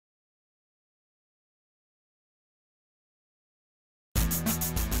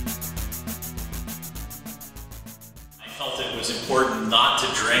was important not to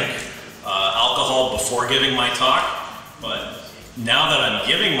drink alcohol before giving my talk, but now that I'm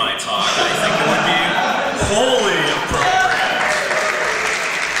giving my talk, I think it would be wholly appropriate.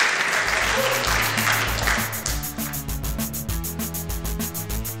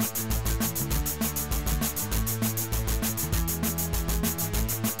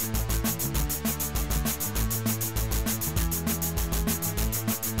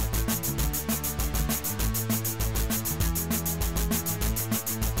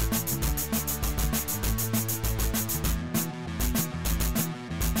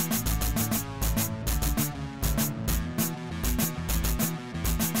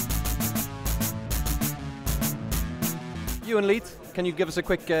 You and Leith, can you give us a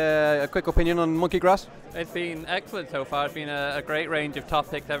quick opinion on Monki Gras? It's been excellent so far. It's been a great range of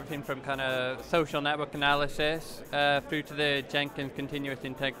topics, everything from kind of social network analysis through to the Jenkins continuous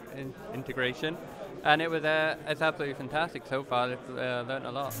integration, and it's absolutely fantastic so far. I've learned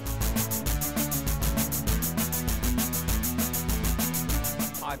a lot.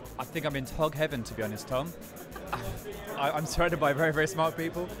 I think I'm in hog heaven, to be honest, Tom. I'm surrounded by very, very smart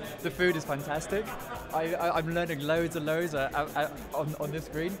people. The food is fantastic. I'm learning loads and loads on this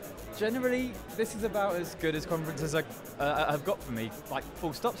screen. Generally, this is about as good as conferences have got for me, like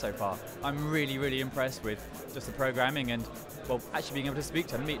full stop so far. I'm really, really impressed with just the programming and, well, actually being able to speak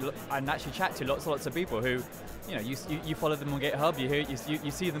to and meet and actually chat to lots of people who, you know, you follow them on GitHub,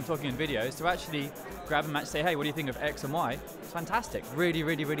 you see them talking in videos, to actually grab them and say, hey, what do you think of X and Y? It's fantastic. Really,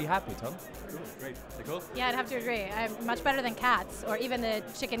 really, really happy, Tom. Cool, great. Is it cool? Yeah, I'd have to agree. Much better than cats, or even the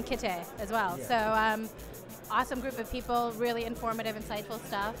chicken kite as well. Yeah. So, awesome group of people, really informative, insightful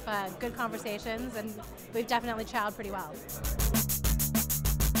stuff, good conversations, and we've definitely chowed pretty well.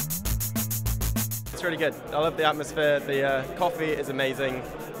 It's really good. I love the atmosphere. The coffee is amazing.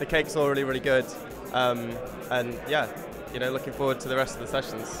 The cake's all really, really good. And yeah, you know, looking forward to the rest of the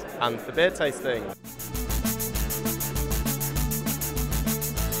sessions and the beer tasting.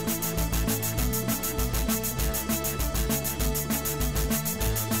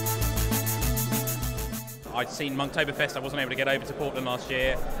 I'd seen Monktoberfest. I wasn't able to get over to Portland last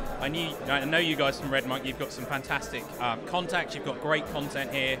year. I know you guys from RedMonk. You've got some fantastic contacts. You've got great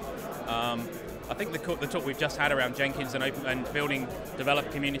content here. I think the talk we've just had around Jenkins and building developer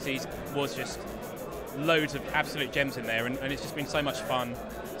communities was just loads of absolute gems in there, and it's just been so much fun,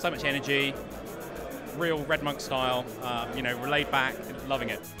 so much energy, real RedMonk style. You know, laid back, loving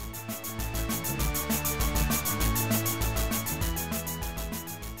it.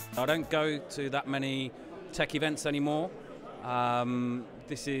 I don't go to that many tech events anymore.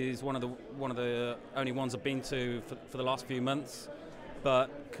 This is one of the only ones I've been to for the last few months.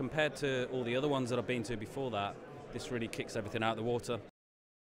 But compared to all the other ones that I've been to before that, this really kicks everything out of the water.